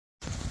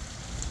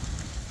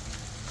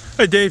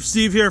Hi Dave,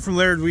 Steve here from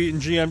Laird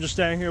Wheaton GM. Just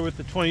standing here with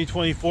the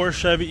 2024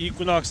 Chevy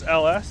Equinox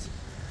LS.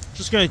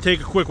 Just going to take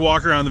a quick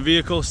walk around the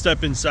vehicle,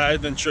 step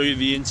inside, then show you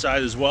the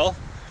inside as well.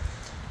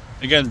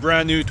 Again,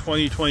 brand new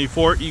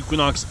 2024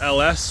 Equinox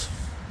LS,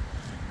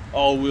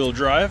 all-wheel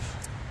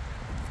drive.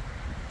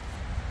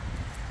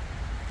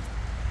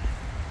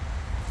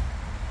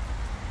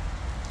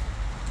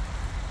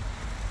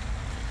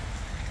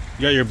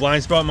 You got your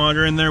blind spot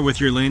monitor in there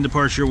with your lane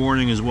departure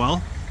warning as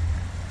well.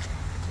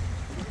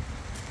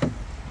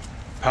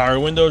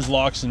 Power windows,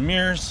 locks and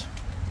mirrors.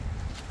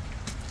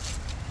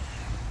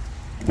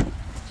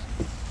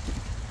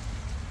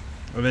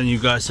 And then you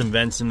got some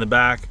vents in the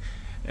back,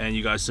 and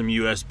you got some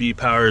USB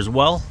power as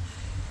well.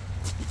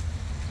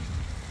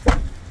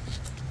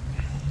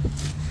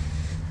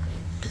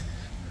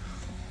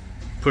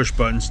 Push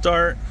button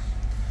start,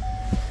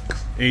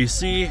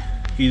 AC,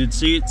 heated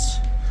seats,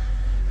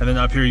 and then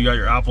up here you got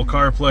your Apple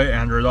CarPlay,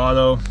 Android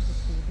Auto.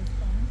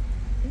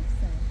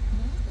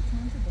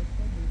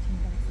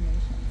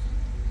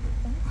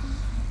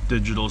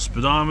 Digital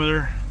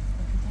speedometer.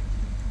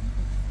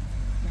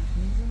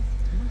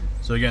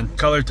 So again,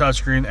 color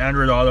touchscreen,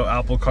 Android Auto,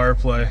 Apple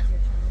CarPlay,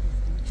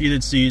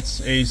 heated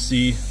seats,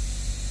 AC,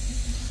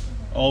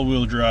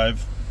 all-wheel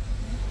drive.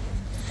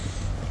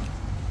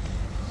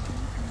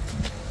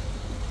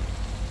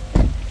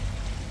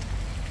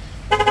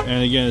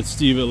 And again, it's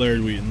Steve at Laird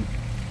Wheaton.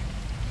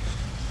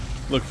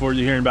 Look forward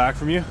to hearing back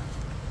from you.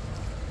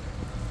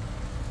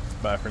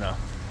 Bye for now.